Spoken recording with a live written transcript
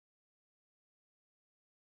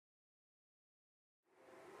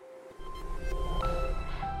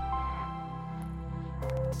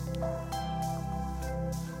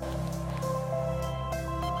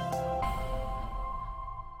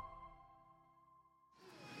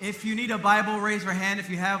If you need a Bible, raise your hand. If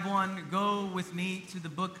you have one, go with me to the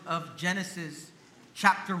book of Genesis,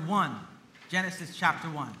 chapter 1. Genesis, chapter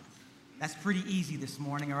 1. That's pretty easy this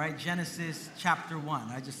morning, all right? Genesis, chapter 1.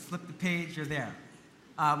 I just flipped the page, you're there.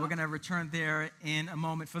 We're going to return there in a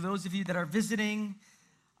moment. For those of you that are visiting,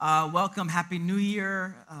 welcome, Happy New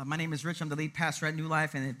Year. My name is Rich. I'm the lead pastor at New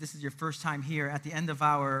Life, and if this is your first time here, at the end of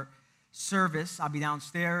our service, I'll be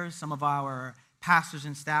downstairs. Some of our pastors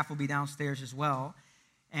and staff will be downstairs as well.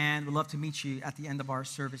 And we'd love to meet you at the end of our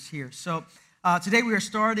service here. So today we are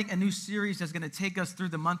starting a new series that's going to take us through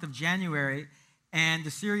the month of January. And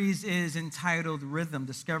the series is entitled Rhythm,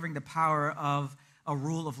 Discovering the Power of a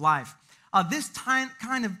Rule of Life. This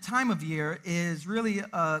time of year is really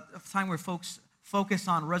a time where folks focus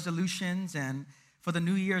on resolutions and for the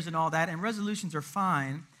New Year's and all that. And resolutions are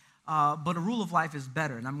fine, but a rule of life is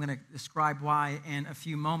better. And I'm going to describe why in a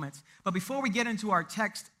few moments. But before we get into our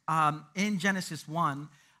text in Genesis 1,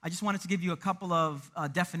 I just wanted to give you a couple of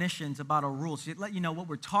definitions about a rule, so to let you know what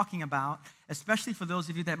we're talking about, especially for those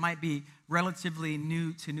of you that might be relatively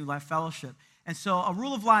new to New Life Fellowship. And so a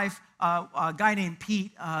rule of life, a guy named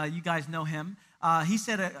Pete, you guys know him, he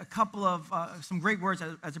said a couple of, some great words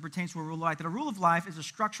as it pertains to a rule of life, that a rule of life is a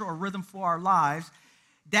structure or rhythm for our lives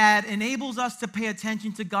that enables us to pay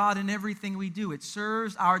attention to God in everything we do. It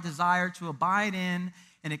serves our desire to abide in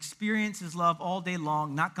and experience His love all day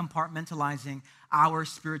long, not compartmentalizing our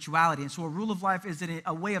spirituality. And so a rule of life is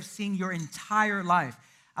a way of seeing your entire life.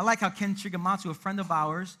 I like how Ken Shigematsu, a friend of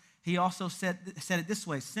ours, he also said it this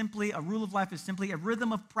way: simply, a rule of life is simply a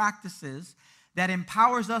rhythm of practices that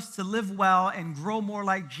empowers us to live well and grow more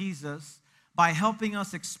like Jesus by helping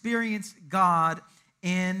us experience God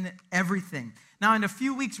in everything. Now, in a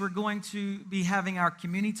few weeks, we're going to be having our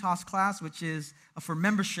Communitas class, which is for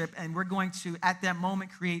membership, and we're going to, at that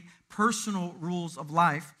moment, create personal rules of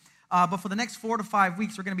life. But for the next 4 to 5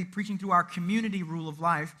 weeks, we're going to be preaching through our community rule of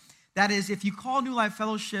life. That is, if you call New Life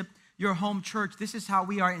Fellowship your home church, this is how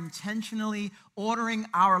we are intentionally ordering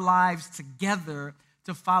our lives together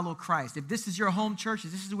to follow Christ. If this is your home church,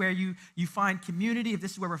 if this is where you find community, if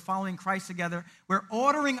this is where we're following Christ together, we're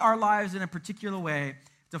ordering our lives in a particular way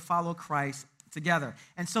to follow Christ together.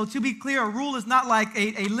 And so to be clear, a rule is not like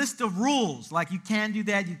a list of rules, like you can do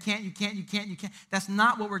that, you can't. That's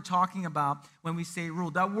not what we're talking about when we say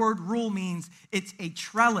rule. That word rule means it's a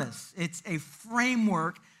trellis. It's a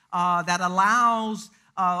framework that allows,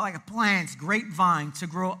 like a plant's grapevine, to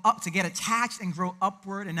grow up, to get attached and grow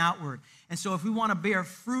upward and outward. And so if we want to bear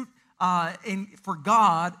fruit for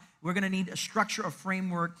God, we're going to need a structure, a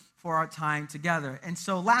framework for our time together. And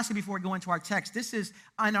so lastly, before we go into our text, this is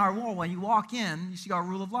on our wall. When you walk in, you see our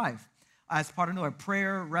rule of life as part of New Life: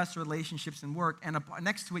 prayer, rest, relationships, and work. And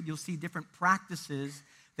next to it, you'll see different practices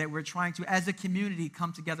that we're trying to, as a community,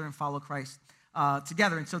 come together and follow Christ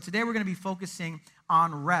together. And so today we're going to be focusing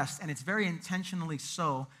on rest, and it's very intentionally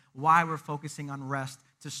so why we're focusing on rest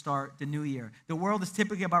to start the new year. The world is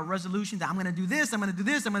typically about resolutions. I'm going to do this, I'm going to do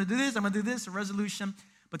this, I'm going to do this, I'm going to do this, a resolution.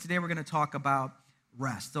 But today we're going to talk about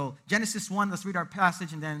rest. So Genesis 1, let's read our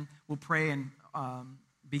passage, and then we'll pray and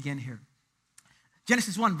begin here.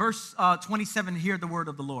 Genesis 1, verse 27, hear the word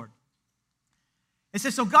of the Lord. It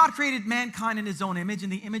says, "So God created mankind in His own image. In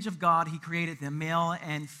the image of God, He created them. Male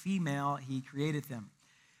and female, He created them.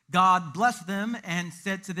 God blessed them and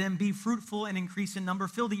said to them, 'Be fruitful and increase in number.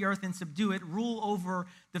 Fill the earth and subdue it. Rule over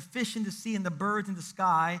the fish in the sea and the birds in the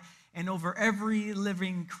sky, and over every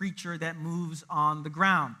living creature that moves on the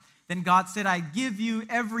ground.' Then God said, 'I give you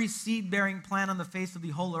every seed-bearing plant on the face of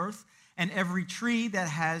the whole earth, and every tree that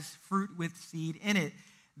has fruit with seed in it.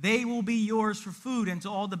 They will be yours for food, and to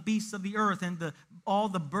all the beasts of the earth, and all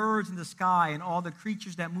the birds in the sky, and all the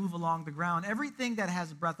creatures that move along the ground, everything that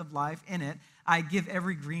has breath of life in it, I give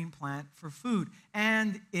every green plant for food.'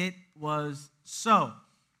 And it was so.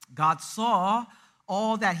 God saw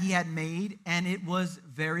all that He had made, and it was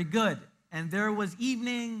very good. And there was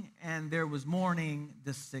evening, and there was morning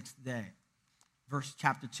the sixth day."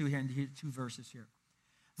 Chapter 2 here, and here 2 verses here.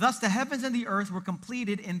 "Thus the heavens and the earth were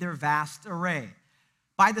completed in their vast array.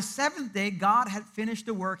 By the seventh day, God had finished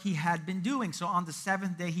the work He had been doing. So on the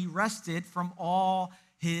seventh day, He rested from all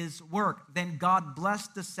His work. Then God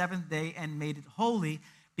blessed the seventh day and made it holy,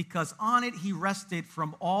 because on it He rested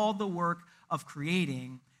from all the work of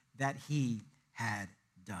creating that He had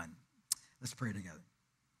done." Let's pray together.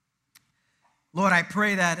 Lord, I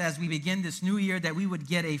pray that as we begin this new year, that we would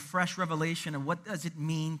get a fresh revelation of what does it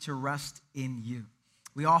mean to rest in You.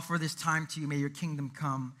 We offer this time to You. May Your kingdom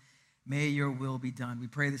come. May Your will be done. We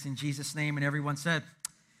pray this in Jesus' name, and everyone said,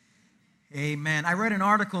 Amen. I read an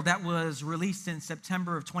article that was released in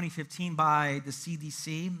September of 2015 by the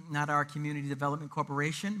CDC, not our Community Development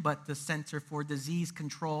Corporation, but the Center for Disease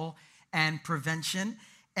Control and Prevention.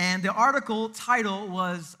 And the article title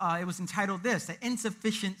was, it was entitled this, that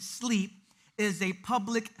insufficient sleep is a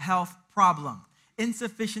public health problem.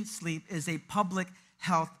 Insufficient sleep is a public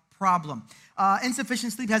health problem.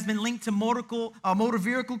 Insufficient sleep has been linked to motor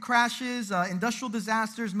vehicle crashes, industrial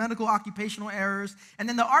disasters, medical occupational errors. And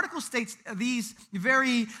then the article states these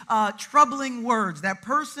very troubling words, that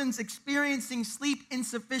persons experiencing sleep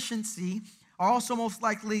insufficiency are also most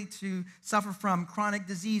likely to suffer from chronic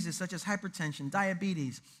diseases such as hypertension,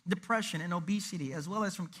 diabetes, depression, and obesity, as well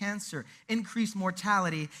as from cancer, increased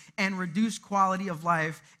mortality, and reduced quality of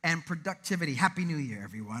life and productivity. Happy New Year,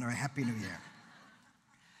 everyone, or Happy New Year.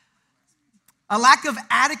 A lack of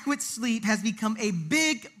adequate sleep has become a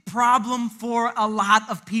big problem for a lot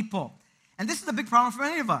of people. And this is a big problem for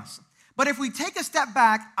many of us. But if we take a step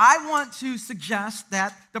back, I want to suggest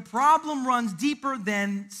that the problem runs deeper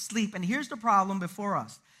than sleep. And here's the problem before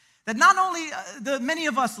us. That not only many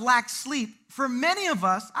of us lack sleep, for many of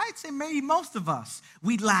us, I'd say maybe most of us,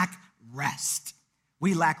 we lack rest.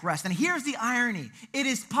 We lack rest. And here's the irony. It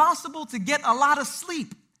is possible to get a lot of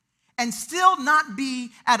sleep and still not be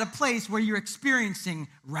at a place where you're experiencing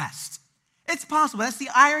rest. It's possible. That's the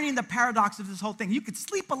irony and the paradox of this whole thing. You could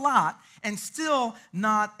sleep a lot and still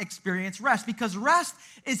not experience rest, because rest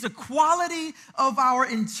is a quality of our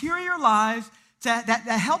interior lives that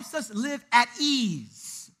helps us live at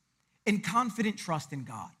ease in confident trust in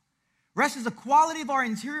God. Rest is a quality of our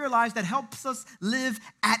interior lives that helps us live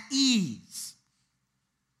at ease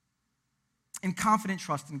in confident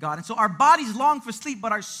trust in God. And so our bodies long for sleep,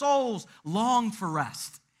 but our souls long for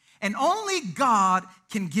rest. And only God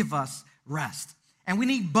can give us rest. And we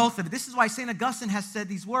need both of it. This is why St. Augustine has said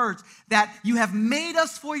these words, that you have made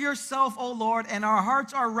us for yourself, O Lord, and our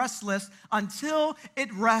hearts are restless until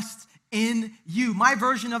it rests in you. My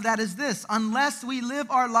version of that is this: unless we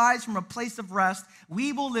live our lives from a place of rest,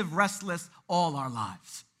 we will live restless all our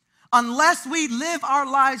lives. Unless we live our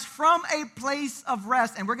lives from a place of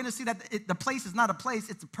rest, and we're going to see that the place is not a place,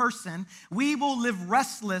 it's a person, we will live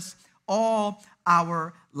restless all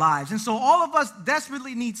our lives. And so all of us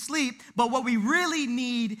desperately need sleep, but what we really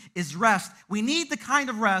need is rest. We need the kind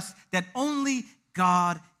of rest that only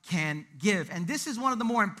God can give. And this is one of the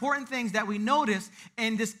more important things that we notice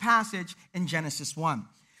in this passage in Genesis 1.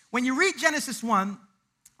 When you read Genesis 1,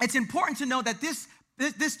 it's important to know that this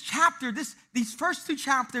chapter, these first two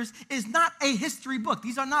chapters is not a history book.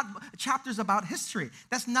 These are not chapters about history.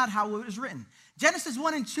 That's not how it was written. Genesis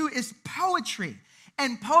 1 and 2 is poetry.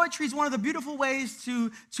 And poetry is one of the beautiful ways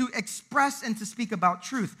to express and to speak about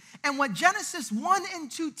truth. And what Genesis 1 and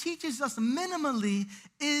 2 teaches us minimally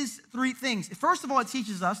is three things. First of all, it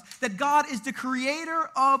teaches us that God is the creator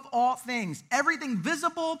of all things. Everything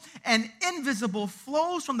visible and invisible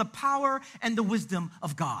flows from the power and the wisdom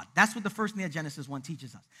of God. That's what the first thing that Genesis 1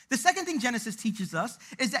 teaches us. The second thing Genesis teaches us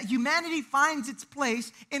is that humanity finds its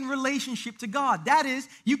place in relationship to God. That is,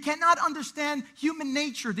 you cannot understand human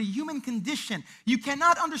nature, the human condition. You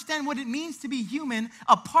cannot understand what it means to be human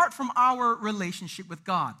apart from our relationship with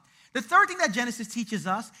God. The third thing that Genesis teaches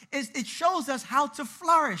us is it shows us how to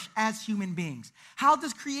flourish as human beings. How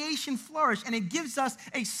does creation flourish? And it gives us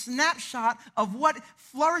a snapshot of what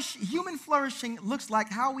human flourishing looks like,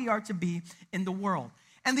 how we are to be in the world.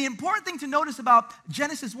 And the important thing to notice about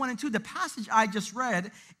Genesis 1 and 2, the passage I just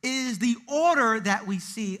read, is the order that we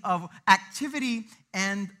see of activity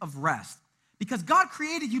and of rest. Because God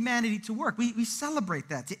created humanity to work. We celebrate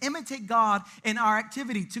that, to imitate God in our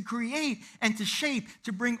activity, to create and to shape,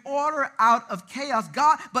 to bring order out of chaos.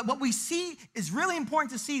 But what we see is really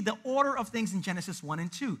important to see the order of things in Genesis 1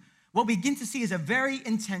 and 2. What we begin to see is a very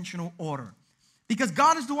intentional order. Because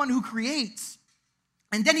God is the one who creates.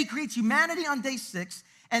 And then he creates humanity on day 6.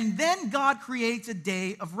 And then God creates a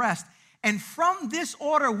day of rest. And from this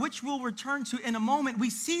order, which we'll return to in a moment,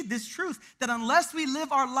 we see this truth that unless we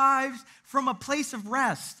live our lives from a place of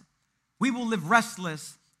rest, we will live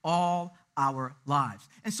restless all our lives.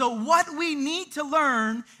 And so what we need to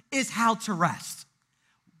learn is how to rest.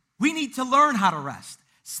 We need to learn how to rest.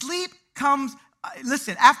 Sleep comes,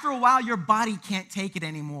 listen, after a while, your body can't take it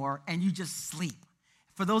anymore, and you just sleep.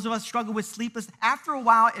 For those of us who struggle with sleepless, after a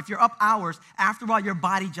while, if you're up hours, after a while, your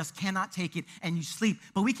body just cannot take it and you sleep.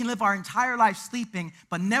 But we can live our entire life sleeping,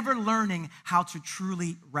 but never learning how to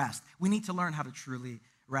truly rest. We need to learn how to truly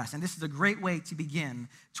rest. And this is a great way to begin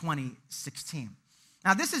 2016.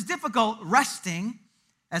 Now, this is difficult, resting,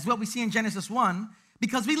 as what we see in Genesis 1,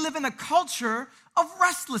 because we live in a culture of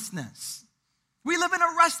restlessness. We live in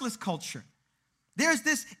a restless culture. There's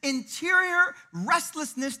this interior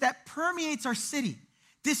restlessness that permeates our city,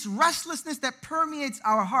 this restlessness that permeates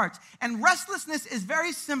our hearts. And restlessness is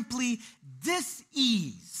very simply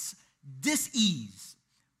dis-ease,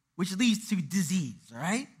 which leads to disease, all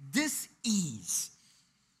right? Dis-ease.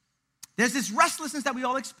 There's this restlessness that we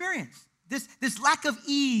all experience, this lack of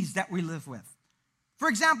ease that we live with. For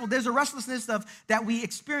example, there's a restlessness that we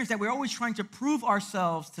experience that we're always trying to prove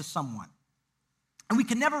ourselves to someone. And we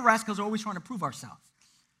can never rest because we're always trying to prove ourselves.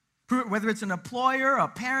 Whether it's an employer, a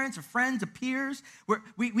parents, a friends, a peers,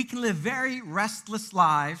 we can live very restless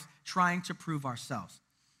lives trying to prove ourselves.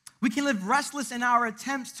 We can live restless in our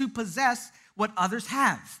attempts to possess what others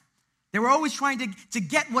have. They were always trying to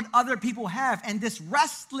get what other people have, and this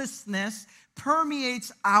restlessness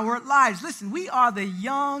permeates our lives. Listen, we are the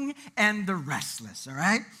young and the restless, all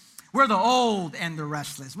right? We're the old and the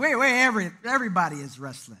restless. Everybody is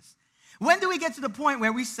restless. When do we get to the point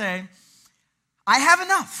where we say, I have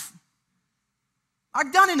enough?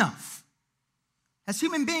 I've done enough. As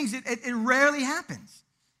human beings, it rarely happens.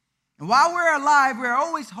 And while we're alive, we're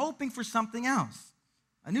always hoping for something else.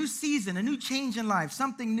 A new season, a new change in life,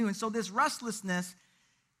 something new. And so this restlessness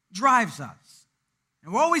drives us.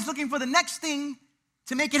 And we're always looking for the next thing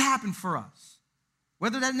to make it happen for us.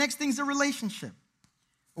 Whether that next thing is a relationship,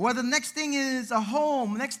 or whether the next thing is a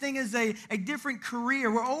home, the next thing is a different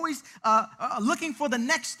career. We're always looking for the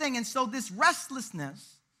next thing. And so this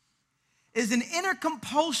restlessness is an inner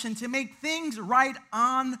compulsion to make things right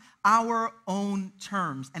on our own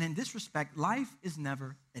terms. And in this respect, life is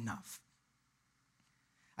never enough.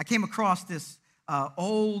 I came across this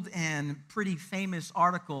old and pretty famous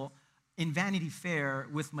article in Vanity Fair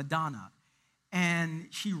with Madonna. And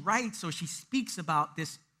she writes, or she speaks about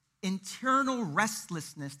this internal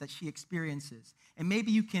restlessness that she experiences. And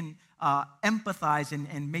maybe you can empathize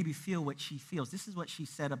and maybe feel what she feels. This is what she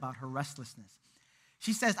said about her restlessness.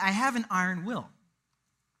 She says, I have an iron will.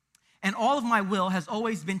 And all of my will has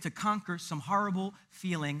always been to conquer some horrible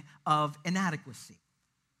feeling of inadequacy.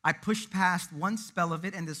 I push past one spell of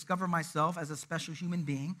it and discover myself as a special human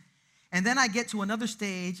being. And then I get to another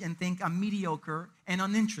stage and think I'm mediocre and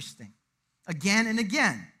uninteresting. Again and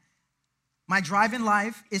again. My drive in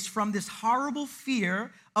life is from this horrible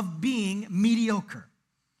fear of being mediocre.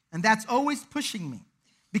 And that's always pushing me.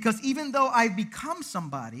 Because even though I've become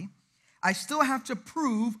somebody, I still have to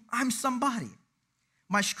prove I'm somebody.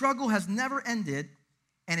 My struggle has never ended,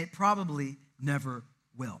 and it probably never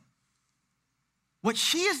will. What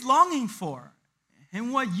she is longing for,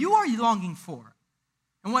 and what you are longing for,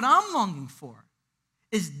 and what I'm longing for,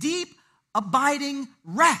 is deep, abiding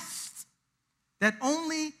rest that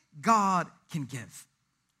only God can give.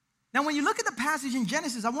 Now, when you look at the passage in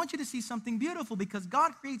Genesis, I want you to see something beautiful, because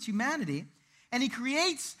God creates humanity, and he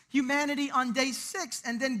creates humanity on day 6,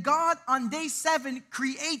 and then God on day 7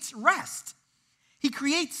 creates rest. He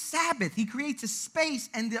creates Sabbath. He creates a space,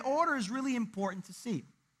 and the order is really important to see.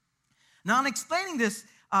 Now, in explaining this,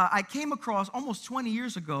 I came across almost 20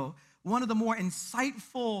 years ago one of the more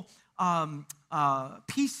insightful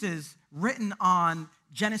pieces written on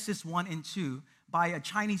Genesis 1 and 2 by a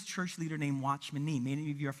Chinese church leader named Watchman Nee.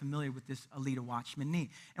 Many of you are familiar with this leader, Watchman Nee.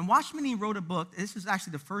 And Watchman Nee wrote a book. This is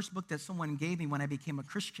actually the first book that someone gave me when I became a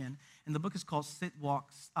Christian. And the book is called Sit,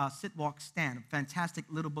 Walk, Stand, a fantastic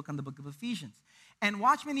little book on the book of Ephesians. And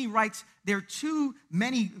Watchman Nee writes, there are too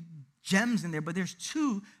many gems in there, but there's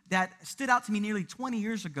two that stood out to me nearly 20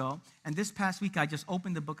 years ago. And this past week, I just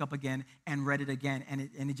opened the book up again and read it again, and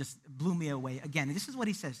it just blew me away again. And this is what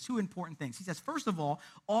he says, two important things. He says, first of all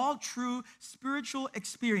true spiritual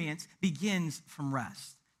experience begins from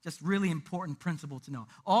rest. Just really important principle to know.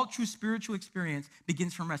 All true spiritual experience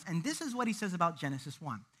begins from rest. And this is what he says about Genesis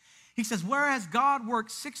 1. He says, whereas God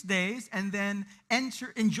worked 6 days and then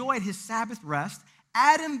enjoyed his Sabbath rest,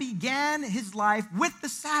 Adam began his life with the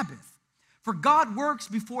Sabbath. For God works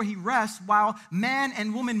before he rests, while man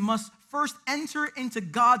and woman must first enter into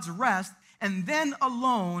God's rest, and then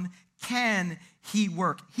alone can he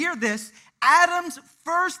work. Hear this, Adam's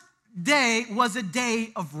first day was a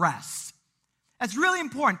day of rest. That's really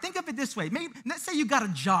important. Think of it this way. Maybe, let's say you got a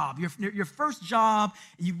job, your first job,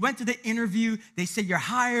 you went to the interview, they say you're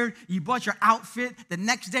hired, you bought your outfit, the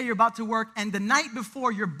next day you're about to work, and the night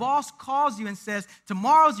before your boss calls you and says,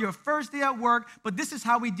 tomorrow's your first day at work, but this is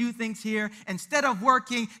how we do things here. Instead of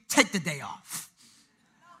working, take the day off.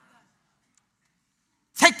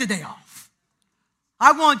 Take the day off.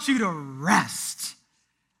 I want you to rest.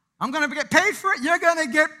 I'm going to get paid for it. You're going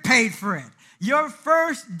to get paid for it. Your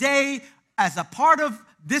first day as a part of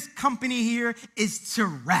this company here is to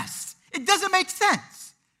rest. It doesn't make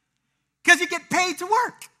sense because you get paid to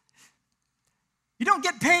work. You don't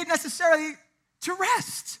get paid necessarily to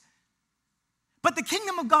rest. But the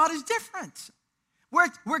kingdom of God is different.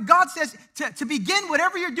 Where God says to begin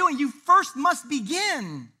whatever you're doing, you first must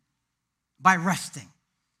begin by resting.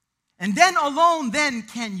 And then alone, then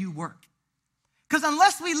can you work. Because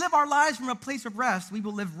unless we live our lives from a place of rest, we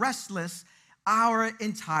will live restless our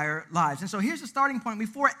entire lives. And so here's the starting point.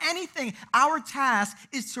 Before anything, our task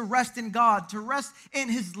is to rest in God, to rest in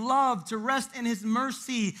his love, to rest in his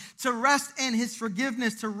mercy, to rest in his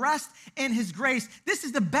forgiveness, to rest in his grace. This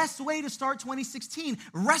is the best way to start 2016,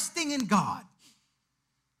 resting in God.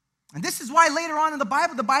 And this is why later on in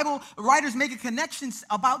the Bible writers make a connection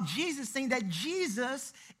about Jesus, saying that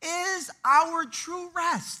Jesus is our true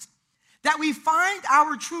rest. That we find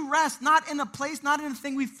our true rest not in a place, not in a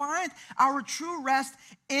thing. We find our true rest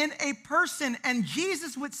in a person. And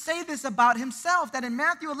Jesus would say this about himself, that in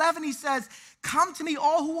Matthew 11 he says, come to me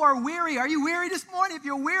all who are weary. Are you weary this morning? If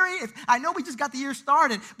you're weary, I know we just got the year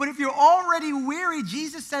started, but if you're already weary,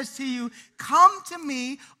 Jesus says to you, come to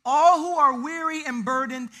me all who are weary and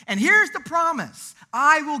burdened. And here's the promise,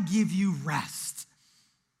 I will give you rest.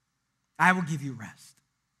 I will give you rest.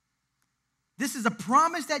 This is a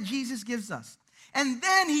promise that Jesus gives us. And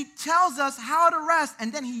then he tells us how to rest.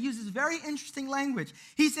 And then he uses very interesting language.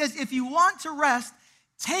 He says, if you want to rest,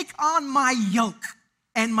 take on my yoke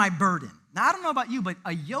and my burden. Now, I don't know about you, but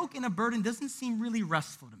a yoke and a burden doesn't seem really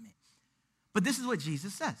restful to me. But this is what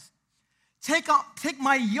Jesus says. Take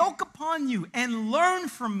my yoke upon you and learn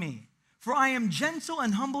from me, for I am gentle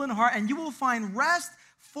and humble in heart, and you will find rest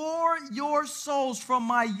for your souls. For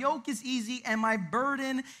my yoke is easy and my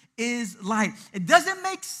burden is light. It doesn't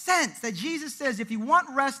make sense that Jesus says, if you want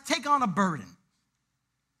rest, take on a burden,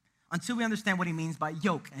 until we understand what he means by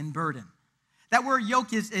yoke and burden. That word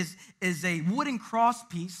yoke is a wooden cross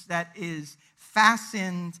piece that is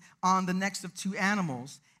fastened on the necks of two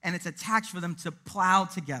animals, and it's attached for them to plow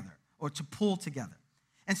together or to pull together.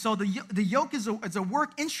 And so the yoke is a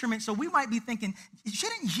work instrument. So we might be thinking,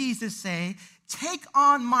 shouldn't Jesus say, take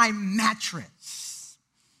on my mattress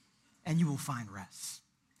and you will find rest?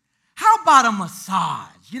 How about a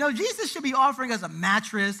massage? You know, Jesus should be offering us a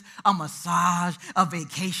mattress, a massage, a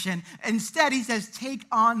vacation. Instead, he says, take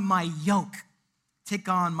on my yoke. Take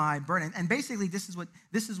on my burden. And basically, this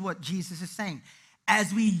is what Jesus is saying.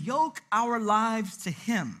 As we yoke our lives to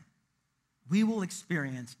him, we will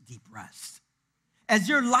experience deep rest. As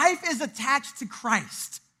your life is attached to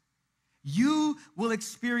Christ, you will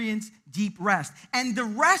experience deep rest. And the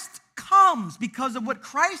rest comes because of what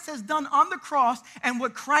Christ has done on the cross and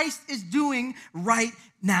what Christ is doing right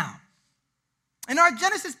now. In our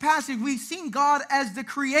Genesis passage, we've seen God as the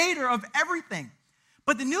creator of everything.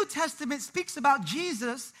 But the New Testament speaks about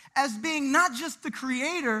Jesus as being not just the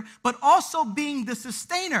creator, but also being the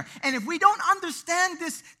sustainer. And if we don't understand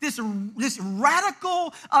this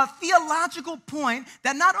radical theological point,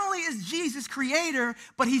 that not only is Jesus creator,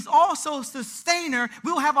 but he's also sustainer,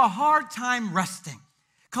 we'll have a hard time resting.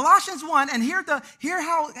 Colossians 1, and hear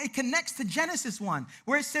how it connects to Genesis 1,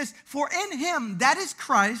 where it says, for in him, that is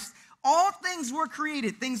Christ, all things were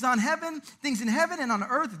created, things in heaven and on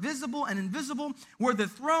earth, visible and invisible, whether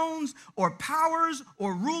thrones or powers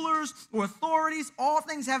or rulers or authorities, all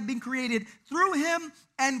things have been created through him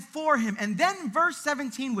and for him. And then verse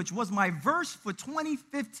 17, which was my verse for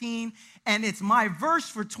 2015, and it's my verse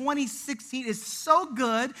for 2016, is so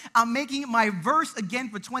good, I'm making it my verse again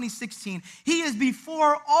for 2016. He is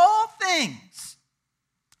before all things,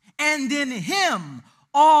 and in him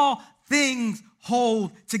all things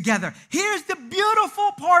hold together. Here's the beautiful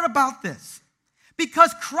part about this.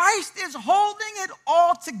 Because Christ is holding it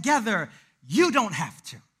all together, you don't have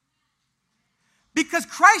to. Because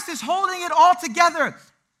Christ is holding it all together,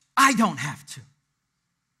 I don't have to.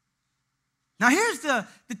 Now here's the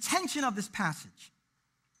tension of this passage.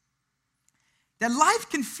 That life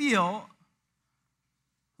can feel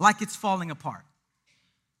like it's falling apart.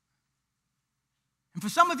 And for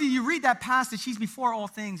some of you, you read that passage, he's before all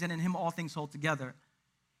things, and in him all things hold together.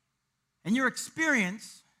 And your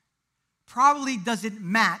experience probably doesn't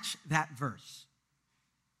match that verse.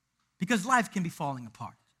 Because life can be falling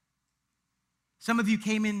apart. Some of you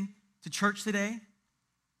came in to church today,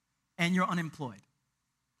 and you're unemployed.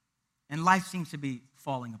 And life seems to be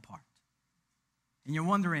falling apart. And you're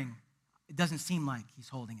wondering, it doesn't seem like he's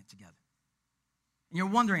holding it together. And you're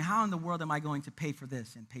wondering, how in the world am I going to pay for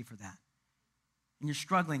this and pay for that? And you're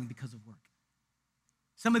struggling because of work.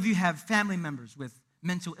 Some of you have family members with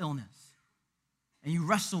mental illness, and you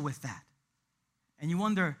wrestle with that. And you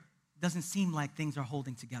wonder, it doesn't seem like things are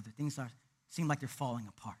holding together. Seem like they're falling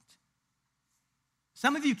apart.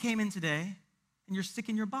 Some of you came in today, and you're sick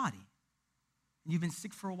in your body. And you've been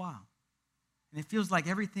sick for a while. And it feels like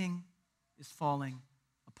everything is falling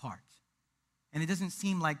apart. And it doesn't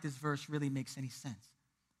seem like this verse really makes any sense.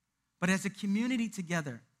 But as a community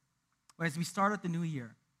together, or as we start out the new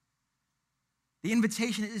year, the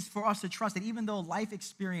invitation is for us to trust that even though life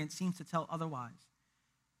experience seems to tell otherwise,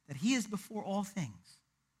 that he is before all things,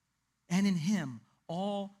 and in him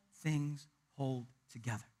all things hold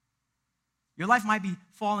together. Your life might be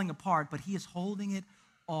falling apart, but he is holding it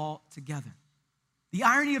all together. The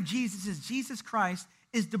irony of Jesus is Jesus Christ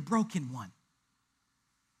is the broken one,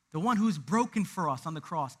 the one who is broken for us on the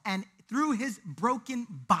cross, and through his broken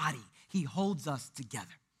body, he holds us together.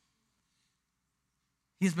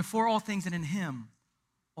 He is before all things, and in him,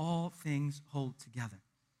 all things hold together.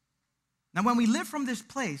 Now, when we live from this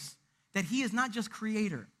place, that he is not just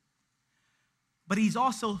creator, but he's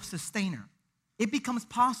also sustainer, it becomes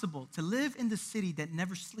possible to live in the city that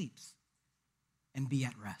never sleeps and be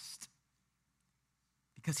at rest.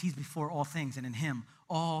 Because he's before all things, and in him,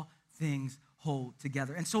 all things hold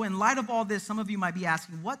together. And so in light of all this, some of you might be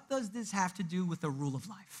asking, what does this have to do with the rule of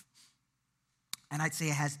life? And I'd say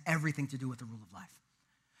it has everything to do with the rule of life.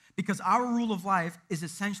 Because our rule of life is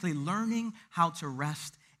essentially learning how to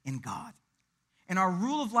rest in God. And our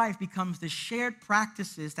rule of life becomes the shared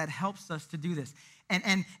practices that helps us to do this.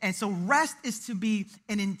 And so rest is to be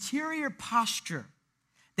an interior posture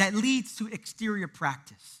that leads to exterior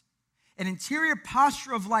practice. An interior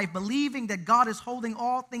posture of life, believing that God is holding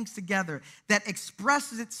all things together, that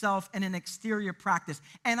expresses itself in an exterior practice.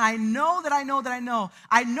 And I know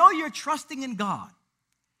you're trusting in God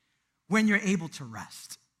when you're able to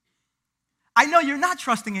rest. I know you're not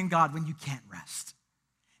trusting in God when you can't rest.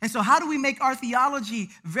 And so how do we make our theology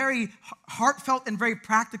very heartfelt and very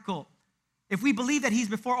practical? If we believe that he's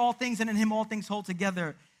before all things and in him all things hold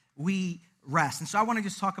together, we rest. And so I want to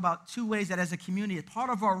just talk about two ways that as a community, as part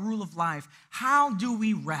of our rule of life, how do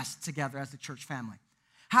we rest together as a church family?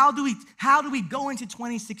 How do we go into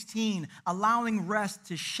 2016 allowing rest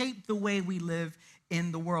to shape the way we live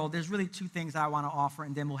in the world? There's really two things I want to offer,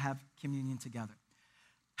 and then we'll have communion together.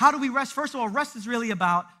 How do we rest? First of all, rest is really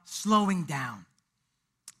about slowing down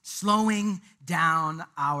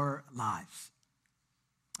our lives.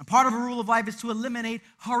 And part of a rule of life is to eliminate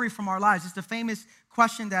hurry from our lives. It's the famous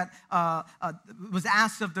question that was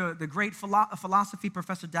asked of the great philosophy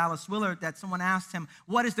professor Dallas Willard, that someone asked him,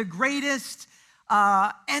 what is the greatest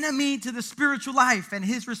enemy to the spiritual life? And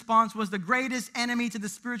his response was, the greatest enemy to the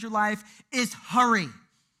spiritual life is hurry.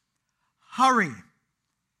 Hurry.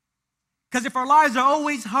 Because if our lives are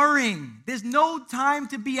always hurrying, there's no time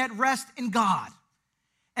to be at rest in God.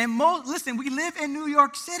 And listen, we live in New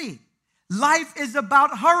York City. Life is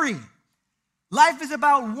about hurry. Life is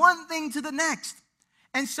about one thing to the next.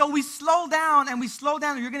 And so we slow down.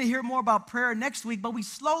 You're going to hear more about prayer next week, but we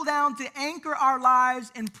slow down to anchor our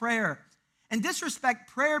lives in prayer. In this respect,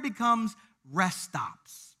 prayer becomes rest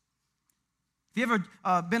stops. If you ever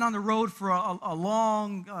been on the road for a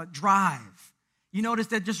long drive, you notice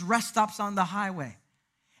that just rest stops on the highway.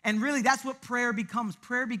 And really, that's what prayer becomes.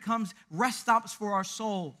 Prayer becomes rest stops for our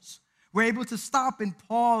souls. We're able to stop and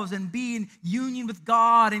pause and be in union with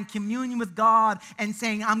God and communion with God and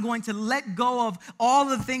saying, I'm going to let go of all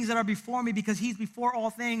the things that are before me because he's before all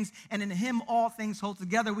things, and in him all things hold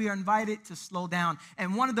together. We are invited to slow down.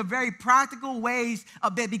 And one of the very practical ways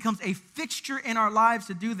that becomes a fixture in our lives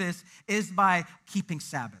to do this is by keeping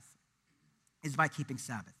Sabbath.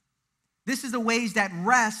 This is the ways that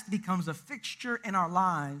rest becomes a fixture in our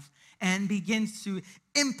lives and begins to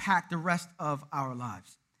impact the rest of our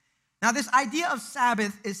lives. Now, this idea of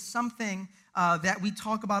Sabbath is something that we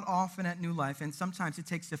talk about often at New Life, and sometimes it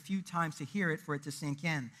takes a few times to hear it for it to sink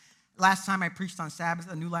in. Last time I preached on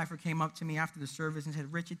Sabbath, a New Lifer came up to me after the service and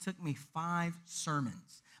said, Rich, it took me 5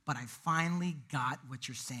 sermons, but I finally got what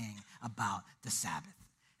you're saying about the Sabbath.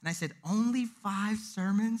 And I said, only 5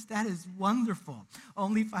 sermons? That is wonderful.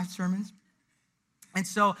 Only 5 sermons? And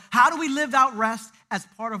so how do we live out rest as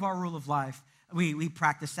part of our rule of life? We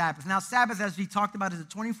practice Sabbath. Now, Sabbath, as we talked about, is a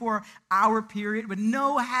 24-hour period with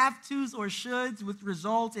no have-tos or shoulds, which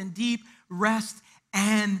results in deep rest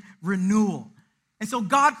and renewal. And so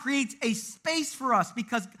God creates a space for us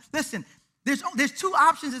because, listen, there's 2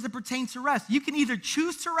 options as it pertains to rest. You can either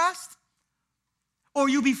choose to rest or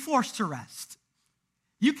you'll be forced to rest.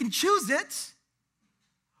 You can choose it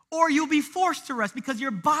or you'll be forced to rest because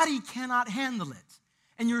your body cannot handle it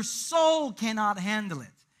and your soul cannot handle it.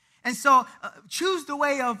 And so choose the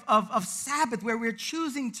way of Sabbath, where we're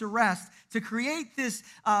choosing to rest, to create this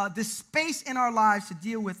space in our lives to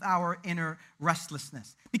deal with our inner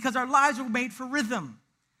restlessness. Because our lives were made for rhythm.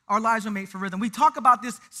 Our lives are made for rhythm. We talk about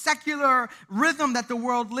this secular rhythm that the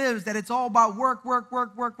world lives, that it's all about work, work,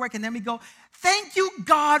 work, work, work. And then we go, thank you,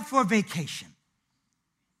 God, for vacation.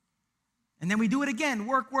 And then we do it again,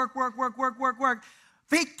 work, work, work, work, work, work, work.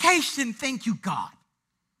 Vacation, thank you, God.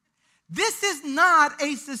 This is not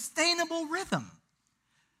a sustainable rhythm.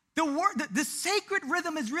 The sacred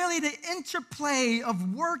rhythm is really the interplay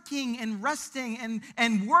of working and resting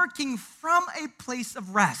and working from a place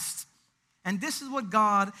of rest. And this is what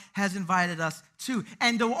God has invited us to.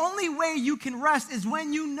 And the only way you can rest is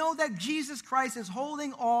when you know that Jesus Christ is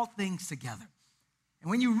holding all things together. And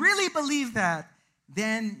when you really believe that,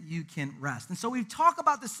 then you can rest. And so we talk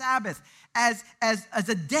about the Sabbath as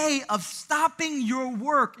a day of stopping your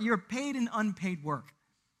work, your paid and unpaid work,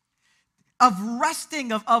 of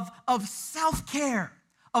resting, of self-care,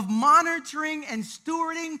 of monitoring and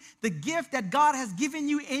stewarding the gift that God has given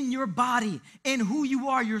you in your body, in who you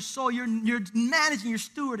are, your soul. You're managing, you're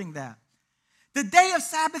stewarding that. The day of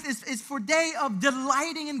Sabbath is for day of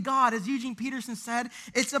delighting in God. As Eugene Peterson said,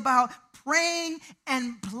 it's about praying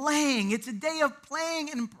and playing. It's a day of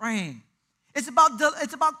playing and praying. It's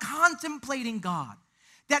about contemplating God.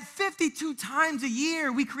 That 52 times a year,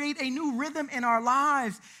 we create a new rhythm in our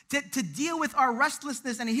lives to deal with our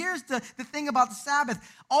restlessness. And here's the thing about the Sabbath.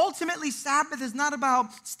 Ultimately, Sabbath is not about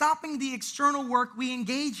stopping the external work we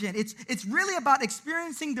engage in. It's really about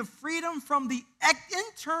experiencing the freedom from the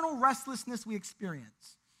internal restlessness we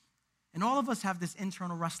experience. And all of us have this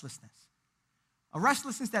internal restlessness. A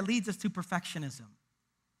restlessness that leads us to perfectionism.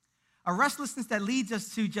 A restlessness that leads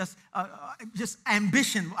us to just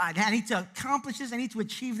ambition. I need to accomplish this. I need to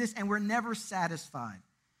achieve this. And we're never satisfied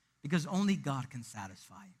because only God can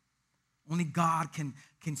satisfy you. Only God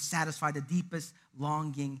can satisfy the deepest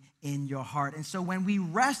longing in your heart. And so when we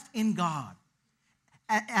rest in God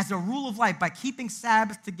as a rule of life by keeping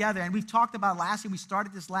Sabbath together, and we've talked about last year, we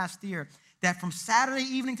started this last year, that from Saturday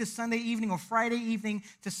evening to Sunday evening or Friday evening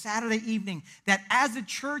to Saturday evening, that as a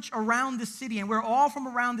church around the city, and we're all from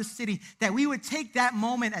around the city, that we would take that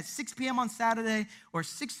moment at 6 p.m. on Saturday or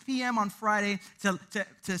 6 p.m. on Friday to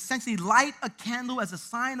essentially light a candle as a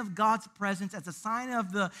sign of God's presence, as a sign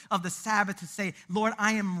of the Sabbath, to say, Lord,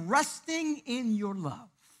 I am resting in your love.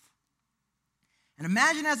 And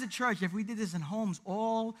imagine as a church if we did this in homes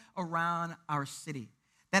all around our city,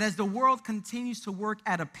 that as the world continues to work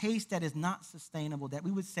at a pace that is not sustainable, that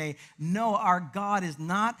we would say, no, our God is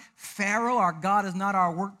not Pharaoh, our God is not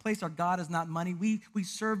our workplace, our God is not money. We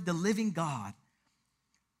serve the living God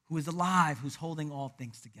who is alive, who's holding all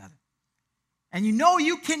things together. And you know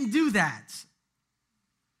you can do that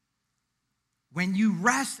when you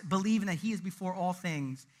rest, believing that he is before all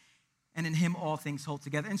things, and in him all things hold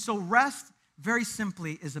together. And so rest, very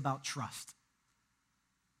simply, is about trust.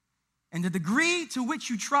 And the degree to which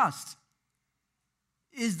you trust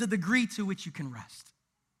is the degree to which you can rest.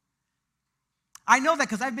 I know that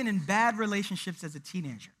because I've been in bad relationships as a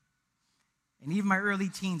teenager, and even my early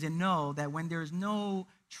teens, and know that when there's no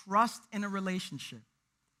trust in a relationship,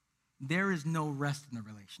 there is no rest in a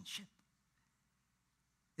relationship.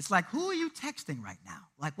 It's like, who are you texting right now?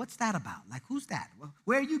 Like, what's that about? Like, who's that?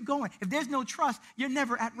 Where are you going? If there's no trust, you're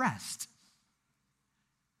never at rest.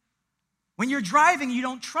 When you're driving, you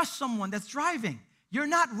don't trust someone that's driving. You're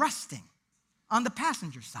not resting on the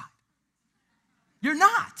passenger side. You're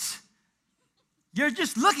not. You're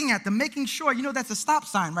just looking at them, making sure, that's a stop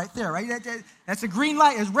sign right there, right? That's a green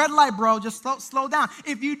light. It's red light, bro. Just slow down.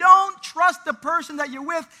 If you don't trust the person that you're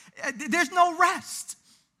with, there's no rest.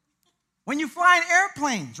 When you fly in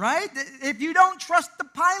airplanes, right? If you don't trust the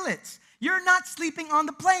pilots, you're not sleeping on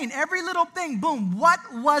the plane. Every little thing, boom, what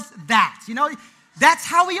was that? That's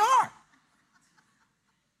how we are.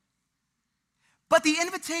 But the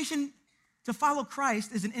invitation to follow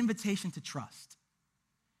Christ is an invitation to trust.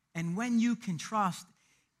 And when you can trust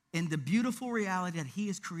in the beautiful reality that he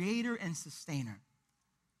is creator and sustainer,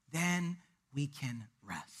 then we can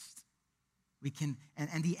rest.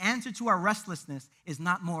 And the answer to our restlessness is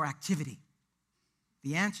not more activity.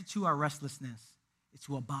 The answer to our restlessness is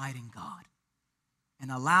to abide in God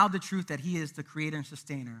and allow the truth that he is the creator and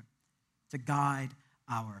sustainer to guide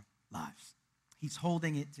our lives. He's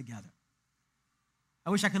holding it together. I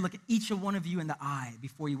wish I could look at each one of you in the eye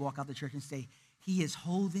before you walk out the church and say, he is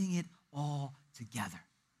holding it all together.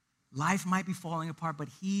 Life might be falling apart, but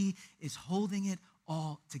he is holding it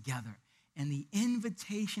all together. And the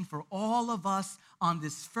invitation for all of us on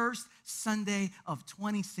this first Sunday of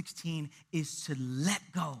 2016 is to let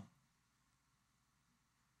go,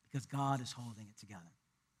 because God is holding it together.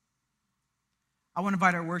 I want to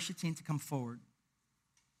invite our worship team to come forward.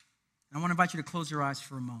 And I want to invite you to close your eyes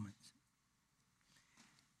for a moment.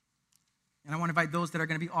 And I want to invite those that are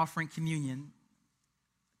going to be offering communion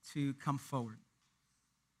to come forward.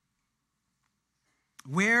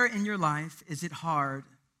 Where in your life is it hard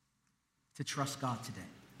to trust God today?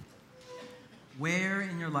 Where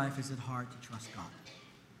in your life is it hard to trust God?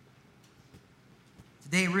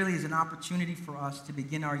 Today really is an opportunity for us to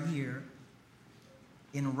begin our year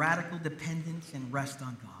in radical dependence and rest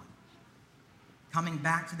on God. Coming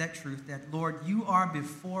back to that truth that, Lord, you are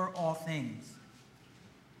before all things.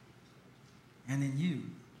 And in you,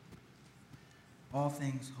 all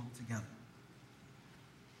things hold together.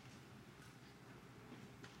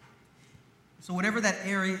 So whatever that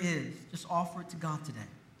area is, just offer it to God today.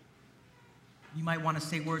 You might want to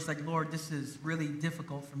say words like, Lord, this is really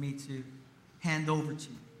difficult for me to hand over to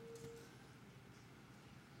you.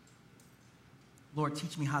 Lord,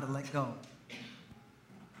 teach me how to let go,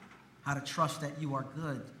 how to trust that you are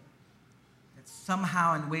good, that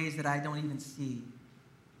somehow in ways that I don't even see,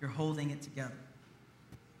 you're holding it together.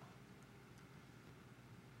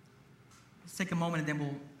 Let's take a moment and then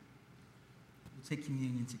we'll take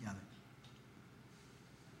communion together.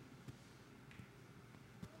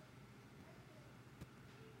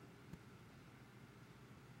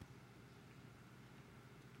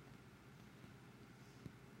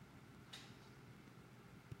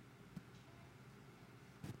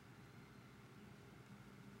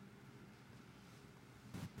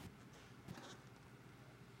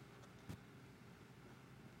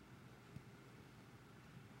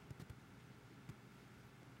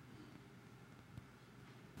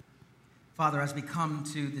 Father, as we come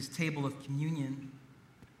to this table of communion,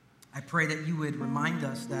 I pray that you would remind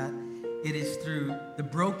us that it is through the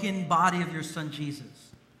broken body of your Son,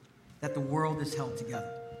 Jesus, that the world is held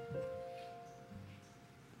together.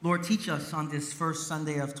 Lord, teach us on this first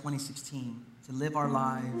Sunday of 2016 to live our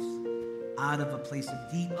lives out of a place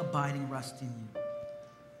of deep, abiding rest in you.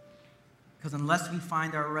 Because unless we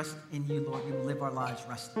find our rest in you, Lord, we will live our lives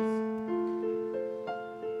restless.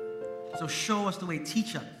 So show us the way,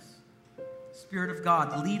 teach us. Spirit of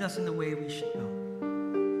God, lead us in the way we should go.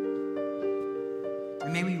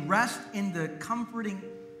 And may we rest in the comforting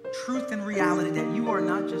truth and reality that you are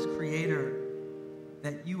not just creator,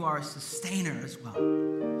 that you are a sustainer as well.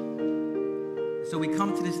 So we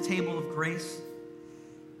come to this table of grace,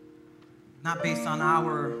 not based on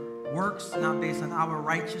our works, not based on our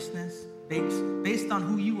righteousness, based on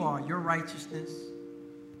who you are, your righteousness,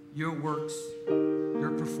 your works,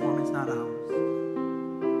 your performance, not ours.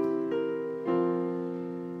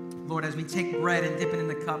 Lord, as we take bread and dip it in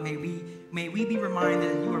the cup, may we be reminded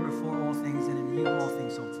that you are before all things, and in you all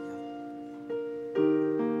things hold together.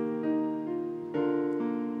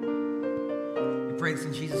 We pray this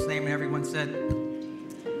in Jesus' name, and everyone said, I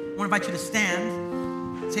want to invite you to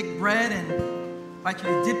stand, take bread, and invite you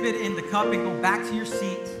to dip it in the cup and go back to your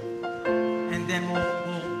seat, and then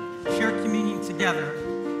we'll share communion together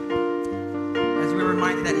as we're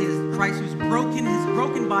reminded that it is Christ who's broken, his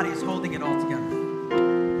broken body is holding it all together.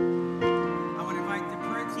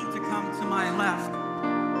 Left.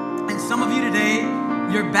 And some of you today,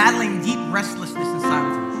 you're battling deep restlessness inside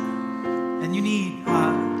of you. And you need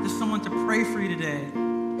just someone to pray for you today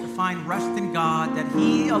to find rest in God, that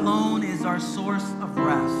he alone is our source of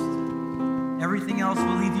rest. Everything else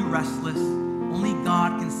will leave you restless. Only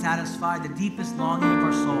God can satisfy the deepest longing of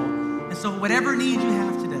our soul. And so whatever need you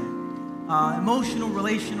have today, emotional,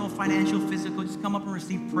 relational, financial, physical, just come up and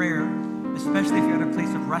receive prayer, especially if you're at a place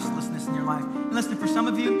of restlessness in your life. And listen, for some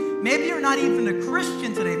of you, maybe you're not even a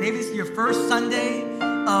Christian today. Maybe this is your first Sunday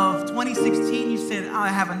of 2016. You said, I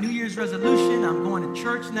have a New Year's resolution. I'm going to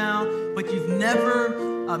church now. But you've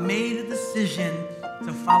never made a decision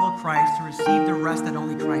to follow Christ, to receive the rest that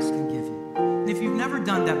only Christ can give you. And if you've never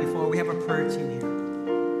done that before, we have a prayer team here.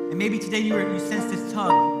 And maybe today you sense this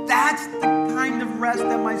tug. That's the kind of rest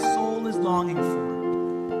that my soul is longing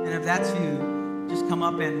for. And if that's you, just come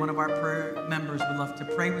up and one of our prayer members would love to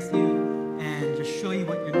pray with you and just show you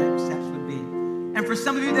what your next steps would be. And for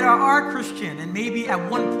some of you that are Christian, and maybe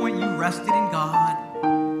at one point you rested in God,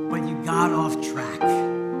 but you got off track.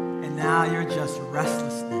 And now you're just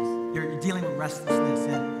restlessness. You're dealing with restlessness,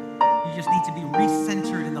 and you just need to be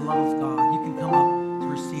recentered in the love of God. You can come up to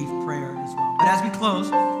receive prayer as well. But as we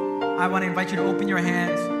close, I want to invite you to open your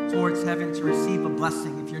hands towards heaven to receive a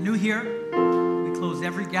blessing. If you're new here, close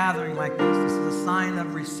every gathering like this. This is a sign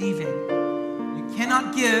of receiving. You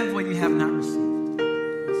cannot give what you have not received.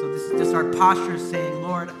 So this is just our posture saying,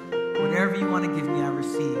 Lord, whatever you want to give me, I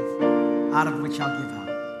receive, out of which I'll give out.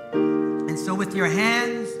 And so with your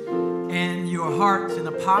hands and your hearts in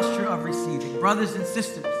a posture of receiving, brothers and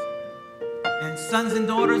sisters, and sons and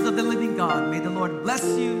daughters of the living God, may the Lord bless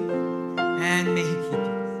you and may he keep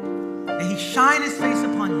you. May he shine his face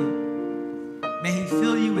upon you. May he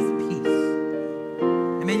fill you with peace.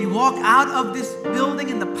 And may you walk out of this building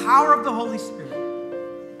in the power of the Holy Spirit,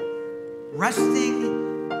 resting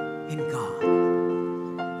in God.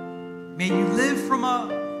 May you live from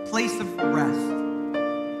a place of rest,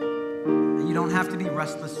 and you don't have to be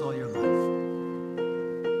restless all your life.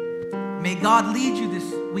 May God lead you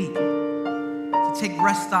this week to take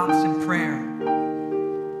rest stops in prayer,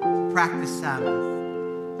 to practice Sabbath,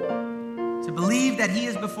 to believe that he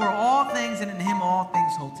is before all things and in him all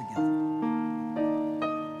things hold together.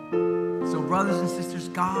 So brothers and sisters,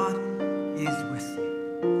 God is with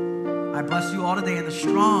you. I bless you all today in the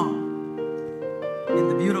strong, in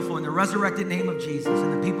the beautiful, in the resurrected name of Jesus.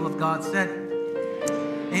 And the people of God said,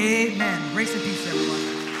 amen. Grace and peace,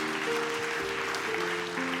 everyone.